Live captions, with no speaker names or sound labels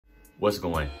What's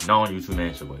going on, YouTube, man?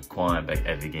 It's your boy Quan back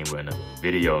at the game with another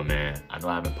video, man. I know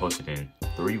I haven't posted in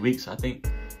 3 weeks, I think.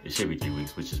 It should be 3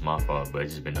 weeks, which is my fault, but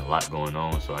it's just been a lot going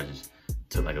on, so I just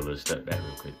took like a little step back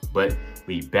real quick. But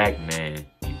we back, man.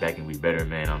 We back and we better,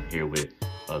 man. I'm here with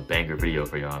a banger video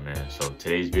for y'all, man. So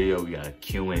today's video, we got a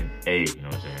Q&A, you know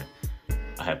what I'm saying?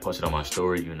 I had posted on my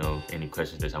story, you know, any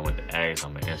questions that I want to ask,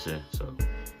 I'm gonna answer. So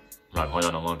I'm not going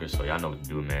on no longer, so y'all know what to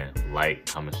do, man. Like,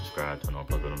 comment, subscribe, turn on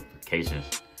post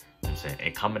notifications. You know what I'm saying?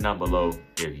 And comment down below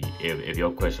if your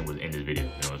question was in this video, you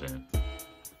know what I'm saying?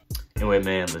 Anyway,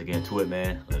 man, let's get into it,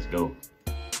 man. Let's go.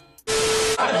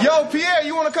 Yo, Pierre,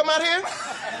 you want to come out here?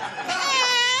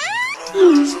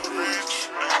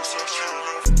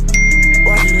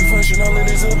 Walking and function all in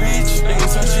this a beach,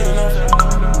 niggas touch it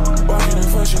enough. Walking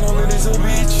and function all in this a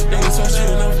beach, niggas touch it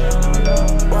enough.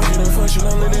 Walking and function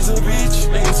all in this a beach,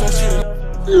 niggas touch it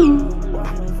enough.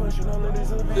 Walking and function all in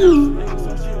this a beach, niggas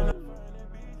touch it enough.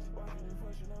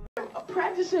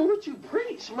 Practicing what you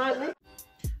preach, my nigga.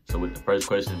 So with the first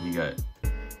question, we got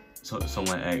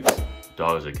someone asked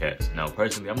dogs or cats. Now,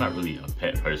 personally, I'm not really a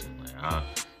pet person. Like,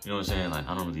 you know what I'm saying? Like,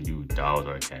 I don't really do dogs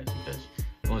or cats because, you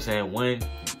know what I'm saying? One,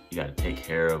 you gotta take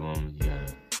care of them. You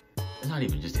gotta, it's not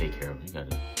even just take care of them.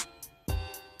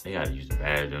 They gotta use the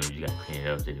bathroom. You gotta clean it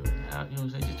up. They do it in the house. You know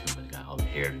what I'm saying? Just too much. Got all the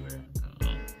hair everywhere.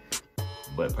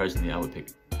 But personally, I would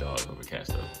pick dogs over cats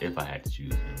though, if I had to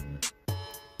choose.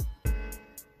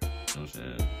 You know what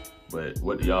I'm saying? But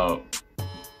what do y'all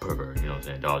prefer? You know what I'm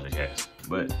saying? Dogs or cats?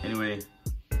 But anyway,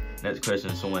 next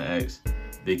question, someone asked,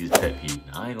 biggest pet peeve.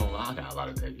 Now, I ain't gonna lie, I got a lot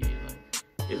of pet peeves. Like,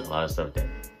 there's a lot of stuff that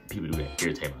people do that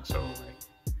irritate my soul. Like,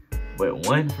 but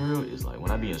one for real is like when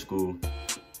I be in school,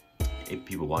 if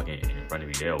people walking in front of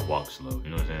me, they'll walk slow. You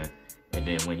know what I'm saying? And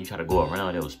then when you try to go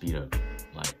around, they'll speed up.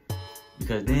 Like,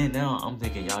 because then now I'm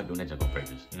thinking y'all doing that just on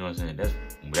purpose. You know what I'm saying? That's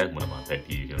one of my pet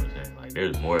peeves. You know what I'm saying? Like,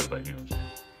 there's more, but you know what I'm saying?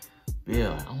 But yeah,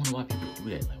 like, I wonder why people do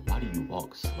that. Like, why do you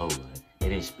walk slow? Like,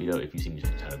 and then speed up if you see me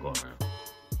try to go around.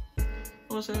 You know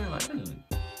what I'm saying? Like, that doesn't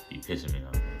be pissing me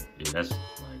off. Yeah,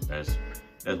 that's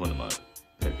one of my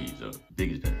pet peeves, though.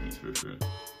 Biggest pet peeves for sure.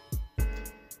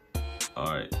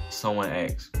 All right, someone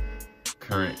asked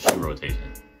current shoe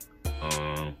rotation.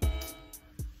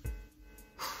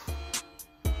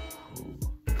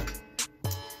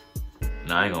 Nah,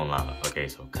 I ain't gonna lie. Okay,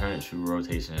 so current shoe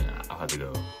rotation, I'll have to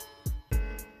go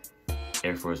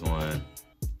Air Force One,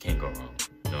 can't go wrong.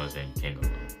 You know what I'm saying? Can't go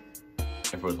wrong.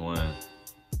 Air Force One,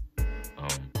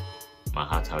 my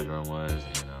Hot Top Jordan ones,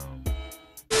 and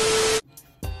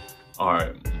all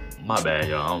right, my bad,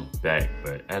 y'all. I'm back,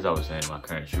 but as I was saying, my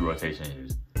current shoe rotation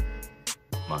is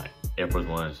my Air Force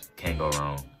Ones, can't go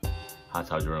wrong. Hot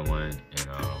Top Jordan one, and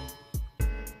I'm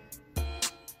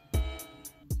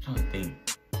trying to think.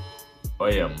 Oh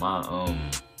yeah, my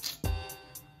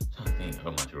trying to think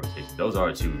of my shoe rotation. Those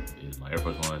are two, is my Air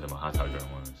Force Ones and my Hot Top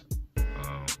Jordan ones.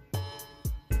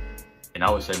 And I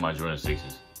would say my Jordan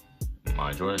 6s.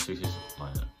 My Jordan 6s,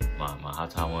 my Hot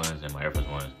Top ones, and my Air Force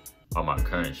Ones are my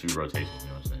current shoe rotation, you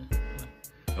know what I'm saying? Like,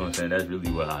 you know what I'm saying? That's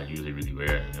really what I usually really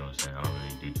wear, you know what I'm saying? I don't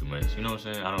really do too much, you know what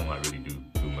I'm saying? I don't like really do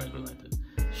too much with like the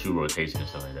shoe rotation and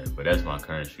stuff like that. But that's my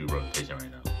current shoe rotation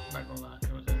right now. I'm not gonna lie, you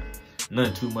know what I'm saying?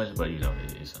 Nothing too much, but you know,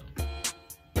 it's something.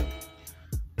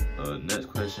 Next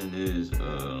question is,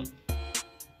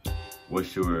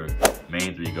 what's your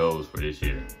main 3 goals for this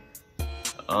year?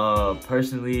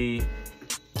 Personally,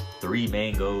 3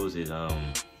 main goals is,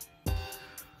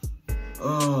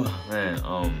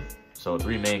 so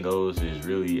 3 main goals is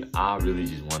really, I really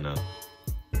just wanna,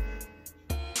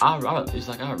 it's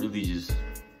like I really just,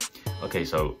 okay,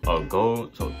 so a goal,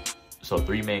 so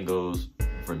 3 main goals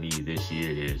for me this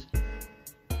year is,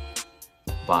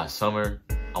 by summer,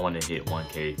 I wanna hit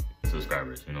 1K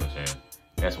subscribers, you know what I'm saying?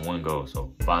 That's one goal.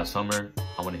 So by summer,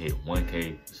 I want to hit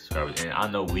 1K subscribers. And I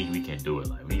know we can do it.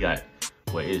 Like, we got,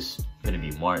 well, it's gonna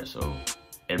be March, so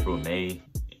April, May,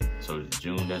 so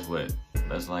June, that's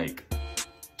like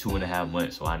 2.5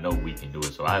 months. So I know we can do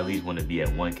it. So I at least want to be at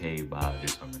 1K by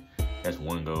this summer. That's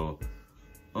one goal.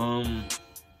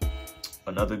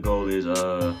 Another goal is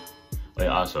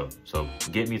also, so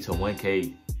get me to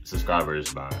 1K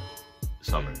subscribers by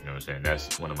summer, you know what I'm saying?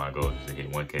 That's one of my goals, is to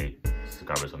hit 1K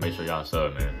subscribers. So make sure y'all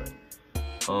sub, man. But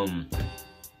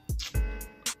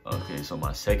okay, so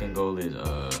my second goal is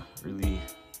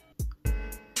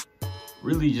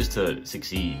really just to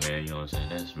succeed, man. You know what I'm saying?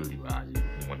 That's really what I just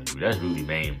want to do. That's really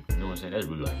main, you know what I'm saying? That's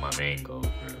really like my main goal,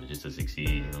 bro, just to succeed,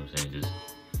 you know what I'm saying? Just,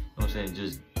 you know what I'm saying?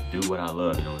 Just do what I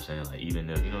love, you know what I'm saying? Like, even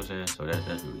if, you know what I'm saying? So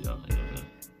that's really y'all, you know what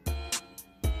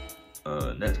I'm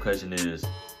saying? Next question is,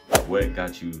 what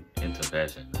got you into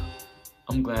fashion?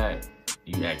 I'm glad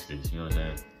you asked this, you know what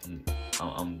I'm saying?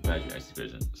 I'm glad you asked the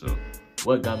question. So,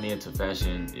 what got me into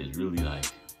fashion is really like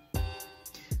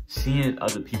seeing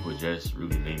other people dress.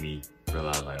 Really made me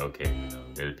realize, like, okay, you know,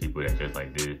 there's people that dress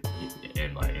like this,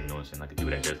 and like, you know what I'm saying, like the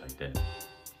people that dress like that.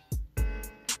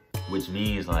 Which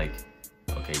means like,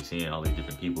 okay, seeing all these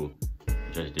different people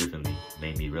dress differently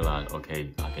made me realize, okay,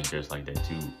 I can dress like that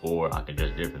too, or I can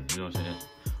dress differently. You know what I'm saying?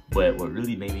 But what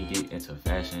really made me get into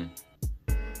fashion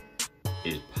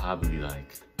is probably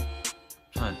like, I'm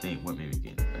trying to think what made me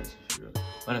get into fashion.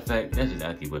 Matter of fact, that's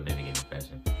exactly what made me get into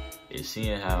fashion. Is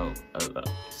seeing how other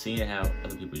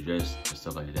people dress and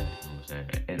stuff like that. You know what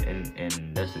I'm saying?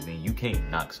 And that's the thing. You can't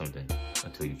knock something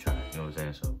until you try it. You know what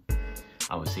I'm saying? So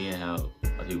I was seeing how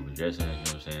other people were dressing. You know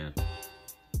what I'm saying?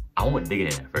 I wasn't digging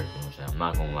it at first. You know what I'm saying? I'm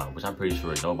not gonna lie, which I'm pretty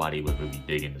sure nobody was really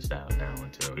digging the style now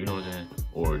until, you know what I'm saying,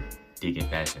 or digging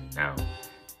fashion now.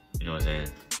 You know what I'm saying?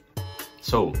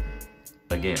 So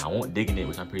again, I won't digging it,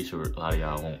 which I'm pretty sure a lot of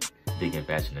y'all won't dig in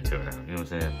fashion until now. You know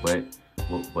what I'm saying?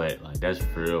 But like that's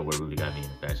for real what really got me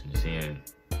into fashion, is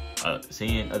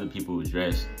seeing other people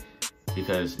dress,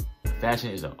 because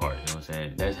fashion is an art. You know what I'm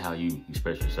saying? That's how you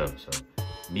express yourself. So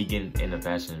me getting into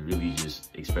fashion really just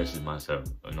expresses myself.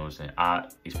 You know what I'm saying? I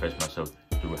express myself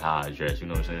through how I dress. You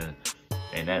know what I'm saying?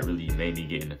 And that really made me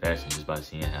get into fashion, just by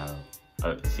seeing how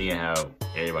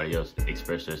everybody else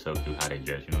express themselves through how they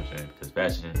dress. You know what I'm saying? Because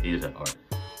fashion is an art.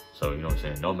 So you know what I'm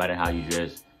saying? No matter how you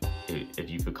dress, if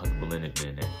you feel comfortable in it,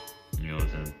 then you know what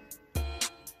I'm saying?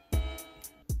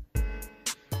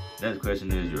 Next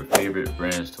question is your favorite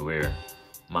brands to wear.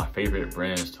 My favorite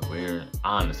brands to wear,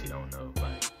 I honestly don't know.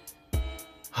 Like,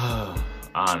 I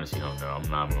honestly don't know. I'm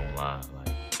not gonna lie.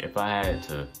 Like, if I had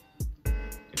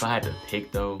to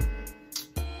pick though,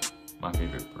 my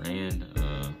favorite brand,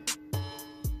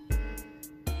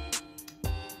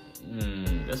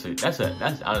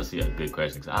 that's honestly a good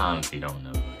question, because I honestly don't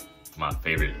know. Like, my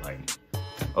favorite, like,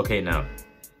 okay, now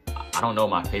I don't know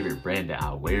my favorite brand that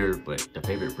I wear, but the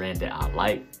favorite brand that I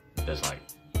like, that's like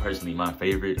personally my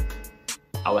favorite,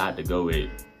 I would have to go with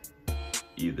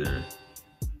either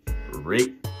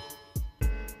Rick.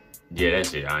 Yeah,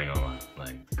 that's it. I ain't gonna lie.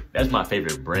 Like, that's my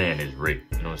favorite brand is Rick.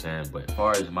 You know what I'm saying? But as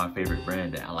far as my favorite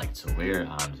brand that I like to wear,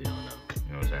 I honestly don't know.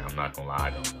 You know what I'm saying? I'm not gonna lie, I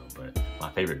don't know. But my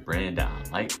favorite brand that I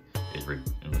like is Rick.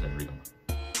 You know what I'm saying? Rick.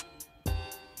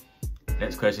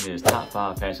 Next question is top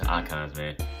 5 fashion icons,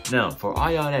 man. Now, for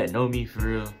all y'all that know me for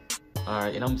real,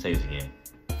 alright, and I'm gonna say this again.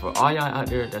 For all y'all out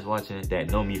there that's watching that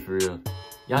know me for real,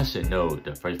 y'all should know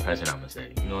the first person I'm gonna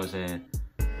say. You know what I'm saying?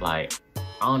 Like,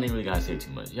 I don't even really gotta say too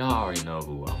much. Y'all already know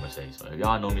who I'm gonna say. So if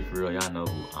y'all know me for real, y'all know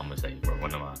who I'm gonna say for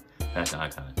one of my fashion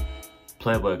icons.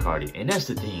 Playboi Carti. And that's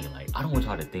the thing, like, I don't want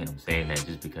y'all to think I'm saying that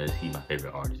just because he's my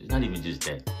favorite artist. It's not even just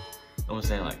that. You know what I'm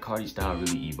saying? Like, Carti's style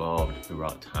really evolved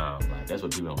throughout time. Like, that's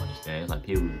what people don't understand. It's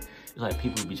like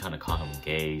people be trying to call him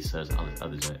gay, such all this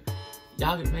other shit.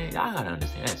 Y'all gotta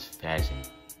understand, that's fashion.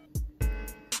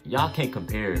 Y'all can't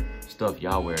compare stuff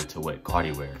y'all wear to what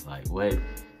Carti wears. Like, what?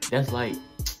 That's like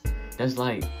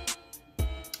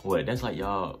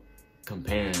y'all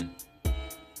comparing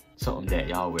something that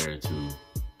y'all wear to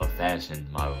a fashion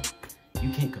model. You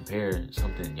can't compare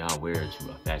something y'all wear to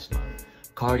a fashion model.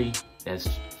 Carti, that's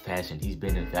fashion. He's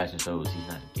been in fashion shows. He's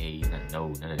not gay. He's not, no,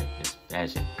 none of that. It's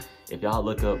fashion. If y'all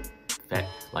look up,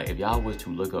 if y'all was to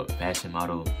look up fashion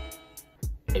model,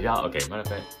 matter of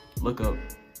fact, look up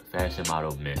fashion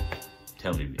model men.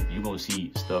 Tell me, you gonna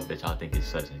see stuff that y'all think is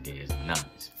such and gay. It's not.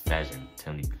 It's fashion.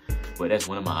 Tell me. But that's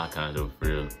one of my icons though, for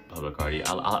real. Playboi Carti.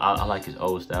 I like his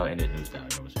old style and his new style.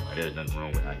 You know what I'm saying? Like, there's nothing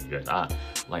wrong with how he dress. I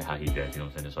like how he dress. You know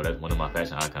what I'm saying? So that's one of my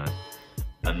fashion icons.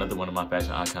 Another one of my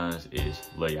fashion icons is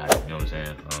Lil Yachty. You know what I'm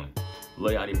saying?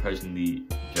 Lil Yachty personally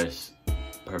dress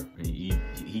perfectly.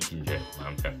 He can dress.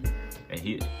 I'm telling you. And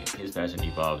his fashion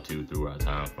evolved too throughout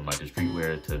time, from like the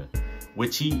streetwear to,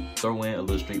 which he throw in a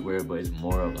little streetwear, but it's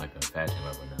more of like a fashion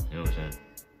level now. You know what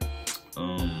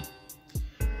I'm saying?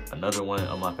 Another one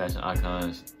of my fashion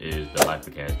icons is the Life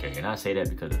of Cash K. And I say that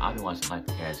because I've been watching Life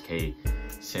of Cash K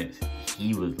since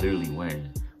he was literally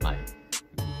wearing, like,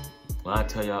 when I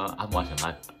tell y'all, I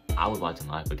was watching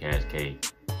Life of Cash K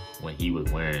when he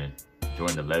was wearing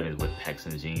Jordan 11s with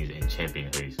Paxson jeans and Champion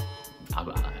hoodies. I've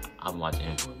been watching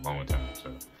him for a long time.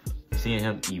 So seeing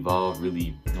him evolve really,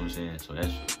 you know what I'm saying? So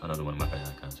that's another one of my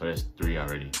fashion icons. So that's 3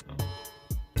 already.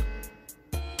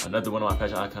 Another one of my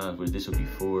fashion icons, which this will be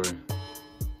 4.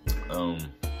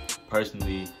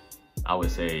 Personally, I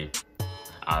would say,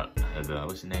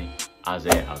 what's his name?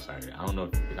 Isaiah Outsider. I don't know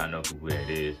if I know who that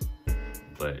is,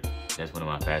 but that's one of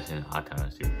my fashion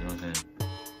icons too. You know what I'm saying?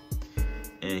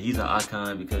 And he's an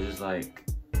icon because it's like,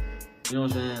 you know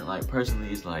what I'm saying? Like, personally,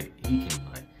 it's like he can,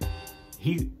 like,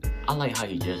 I like how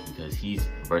he dressed because he's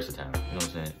versatile. You know what I'm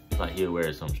saying? It's like he'll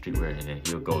wear some streetwear and then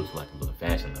he'll go to like a little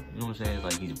fashion level. You know what I'm saying? It's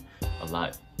like he's a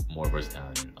lot more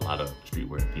versatile than a lot of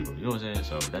streetwear people. You know what I'm saying?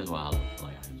 So that's why I like how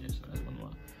he dressed. So that's one of my.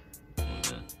 You know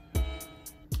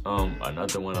what I'm saying?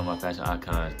 Another one of my fashion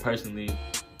icons. Personally,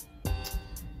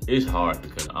 it's hard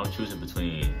because I'm choosing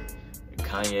between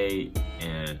Kanye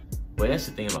and. But that's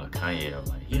the thing about Kanye though.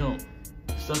 Like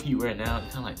the stuff he wear now,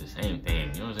 it's kind of like the same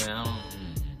thing. You know what I'm saying?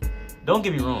 Don't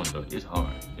get me wrong though, it's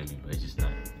hard, you know, but it's just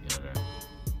not, you know what I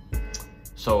mean?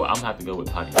 So I'm gonna have to go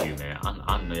with Poppy Q, man.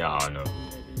 I know y'all all know who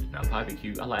that is. Now Poppy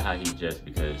Q, I like how he dressed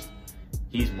because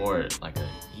he's more like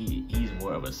he's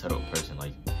more of a settled person.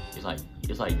 Like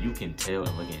it's like you can tell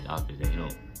and look at his outfits that he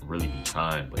don't really be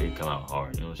trying, but it come out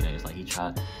hard. You know what I'm saying? It's like he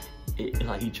tried.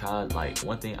 Like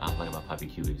one thing I like about Poppy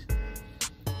Q is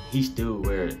he still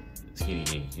wears skinny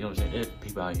jeans. You know what I'm saying? There's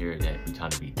people out here that be trying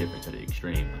to be different to the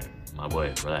extreme. Like my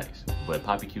boy, relax. But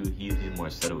Poppy Q, he's more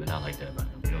settled, and I like that about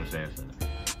him. You know what I'm saying?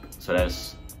 So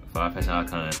that's 5 fashion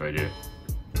icons right there.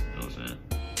 You know what I'm saying?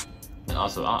 And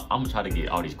also, I'm gonna try to get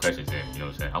all these questions in. You know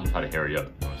what I'm saying? I'm gonna try to hurry up.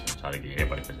 You know what I'm saying? Try to get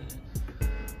everybody questions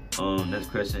in. Next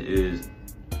question is,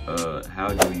 how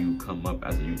do you come up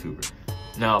as a YouTuber?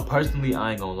 Now, personally,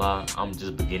 I ain't gonna lie, I'm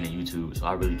just beginning YouTube, so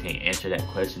I really can't answer that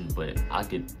question, but I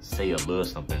could say a little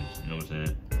something, you know what I'm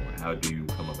saying? How do you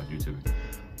come up as a YouTuber?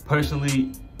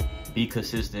 Personally, be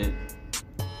consistent.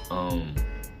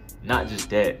 Not just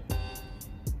that,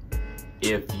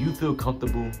 if you feel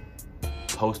comfortable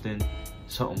posting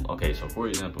something, okay, so for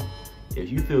example, if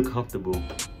you feel comfortable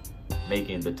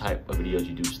making the type of videos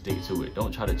you do, stick to it.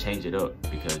 Don't try to change it up,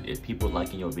 because if people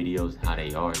liking your videos how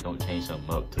they are, don't change something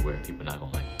up to where people not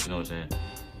gonna like it, you know what I'm saying?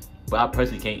 But I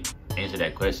personally can't answer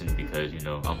that question because, you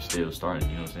know, I'm still starting,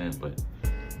 you know what I'm saying?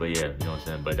 But yeah, you know what I'm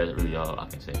saying? But that's really all I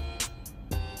can say.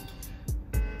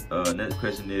 Next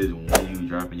question is, when you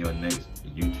dropping your next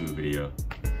YouTube video?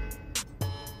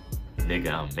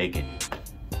 Nigga, I'm making it.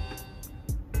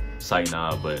 Psych,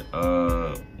 nah, but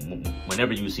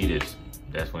whenever you see this,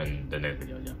 that's when the next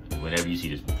video drops. Whenever you see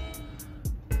this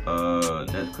one.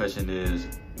 Next question is,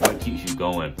 what keeps you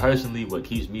going? Personally, what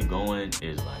keeps me going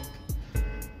is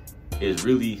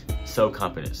really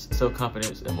self-confidence.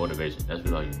 Self-confidence and motivation. That's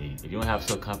really all you need. If you don't have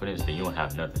self-confidence, then you don't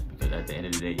have nothing. Because at the end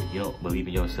of the day, if you don't believe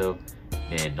in yourself,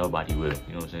 then nobody will.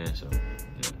 You know what I'm saying? So, yeah.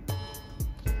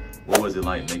 What was it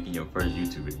like making your first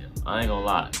YouTube video? I ain't gonna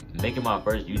lie. Making my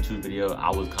first YouTube video, I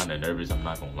was kind of nervous. I'm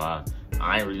not gonna lie.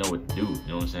 I ain't really know what to do. You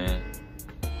know what I'm saying?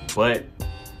 But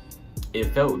it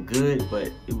felt good, but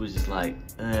it was just like,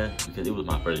 because it was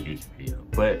my first YouTube video.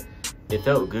 But it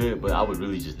felt good, but I was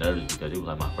really just nervous because it was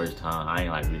like my first time. I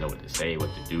ain't like really know what to say, what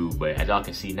to do. But as y'all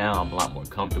can see now, I'm a lot more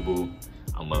comfortable.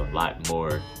 I'm a lot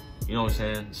more, you know what I'm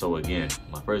saying? So again,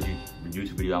 my first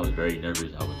YouTube video, I was very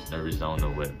nervous. I was nervous, I don't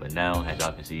know what. But now, as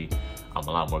y'all can see, I'm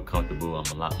a lot more comfortable. I'm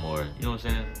a lot more, you know what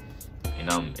I'm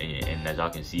saying? And as y'all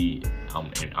can see, I'm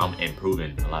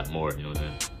improving a lot more, you know what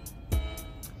I'm saying?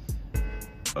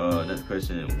 Next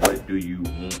question, what do you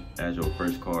want as your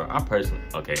first car? I personally,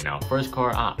 okay, now first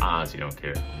car, I honestly don't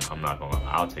care. I'm not gonna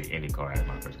lie, I'll take any car as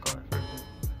my first car.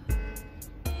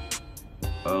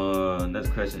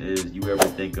 Next question is, you ever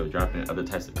think of dropping other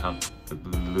types of content?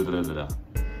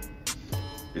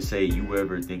 It say, you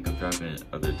ever think of dropping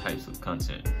other types of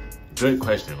content? Good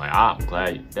question. Like, I'm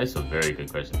glad. That's a very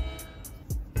good question.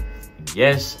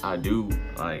 Yes, I do.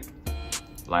 Like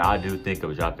I do think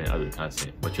of dropping other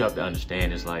content, but you have to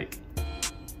understand, it's like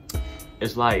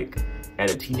at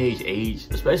a teenage age,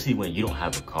 especially when you don't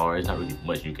have a car, it's not really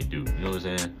much you can do. You know what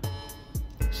I'm saying?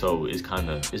 So it's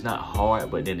not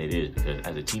hard, but then it is, because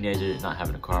as a teenager, not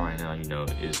having a car right now, you know,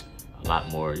 is a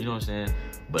lot more, you know what I'm saying?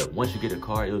 But once you get a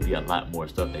car, it'll be a lot more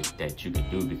stuff that you can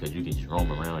do, because you can just roam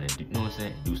around and do, you know what I'm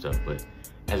saying, and do stuff. But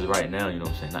as of right now, you know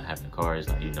what I'm saying, not having a car, it's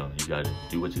like, you know, you gotta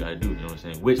do what you gotta do, you know what I'm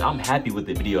saying? Which I'm happy with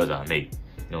the videos I make.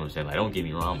 You know what I'm saying? Like, don't get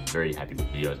me wrong, I'm very happy with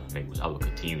the videos I make, which I will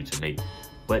continue to make.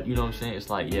 But you know what I'm saying? It's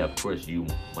like, yeah, of course you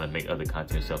want to make other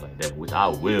content and stuff like that, which I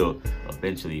will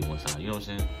eventually once I, you know what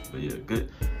I'm saying? But yeah,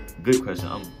 good question.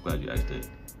 I'm glad you asked it.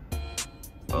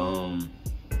 And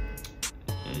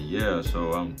yeah,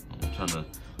 so I'm trying to,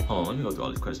 hold on, let me go through all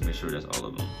these questions, make sure that's all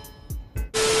of them.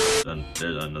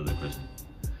 There's another question.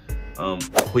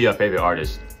 Who your favorite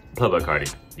artist? Playboi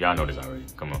Carti. Y'all know this already.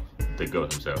 Come on, the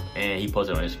GOAT himself. And he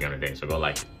posted on Instagram today, so go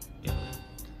like it. You know.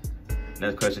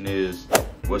 Next question is,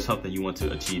 what's something you want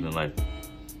to achieve in life?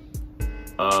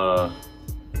 Hold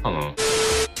on.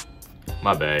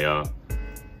 My bad, y'all.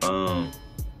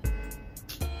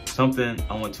 Something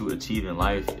I want to achieve in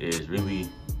life is really,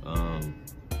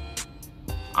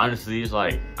 honestly, it's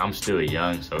like, I'm still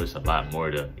young, so it's a lot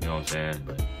more to, you know what I'm saying?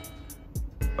 But,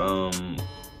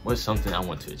 What's something I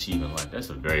want to achieve in life? That's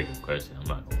a very good question. I'm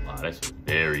not gonna lie. That's a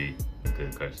very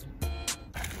good question.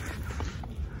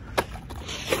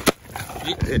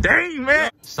 Dang, man.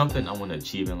 Something I want to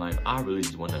achieve in life. I really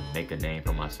just want to make a name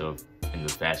for myself in the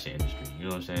fashion industry. You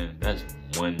know what I'm saying? That's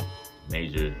one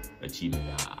major achievement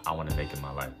that I want to make in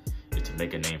my life, is to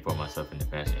make a name for myself in the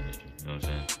fashion industry. You know what I'm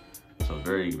saying? So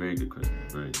very, very good question.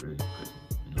 Very, very good question.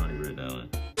 You already read that one.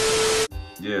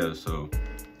 Yeah, so,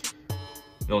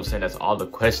 you know what I'm saying? That's all the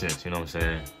questions, you know what I'm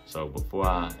saying? So before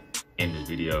I end this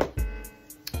video,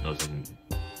 you know what I'm saying?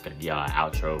 Gotta give y'all an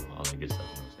outro, all that good stuff,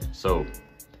 you know what I'm saying? So,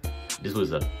 this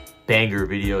was a banger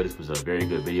video. This was a very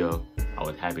good video. I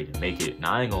was happy to make it.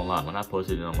 Now, I ain't gonna lie, when I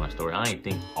posted it on my story, I didn't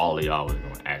think all of y'all was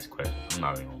gonna ask questions. I'm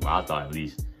not even gonna lie. I thought at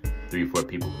least 3 or 4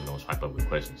 people was gonna swipe up with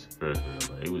questions. For real.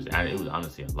 But it was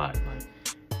honestly a lot. Like,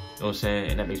 you know what I'm saying?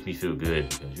 And that makes me feel good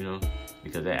because, you know,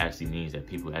 because that actually means that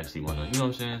people actually wanna, you know what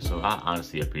I'm saying? So I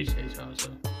honestly appreciate y'all. So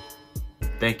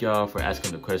thank y'all for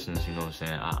asking the questions, you know what I'm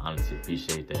saying? I honestly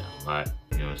appreciate that a lot,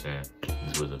 you know what I'm saying?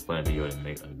 This was a fun video to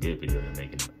make, a good video to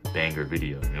make, and a banger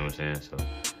video, you know what I'm saying? So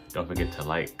don't forget to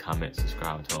like, comment,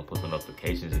 subscribe, and turn on post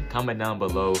notifications, and comment down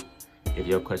below if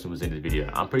your question was in this video.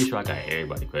 I'm pretty sure I got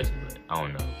everybody's question, but I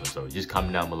don't know. So just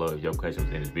comment down below if your question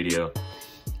was in this video.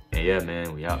 And yeah,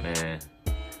 man, we out, man.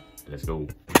 Let's go.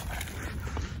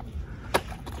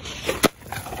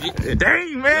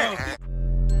 Dang, man.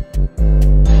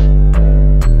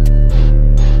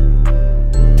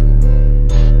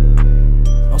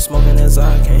 Smoking as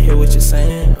I can't hear what you're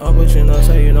saying. But you know,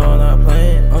 so you know I'm not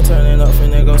playing. I'm turning up,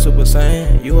 finna go super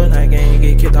saiyan. You in that game,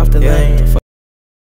 you get kicked off the lane.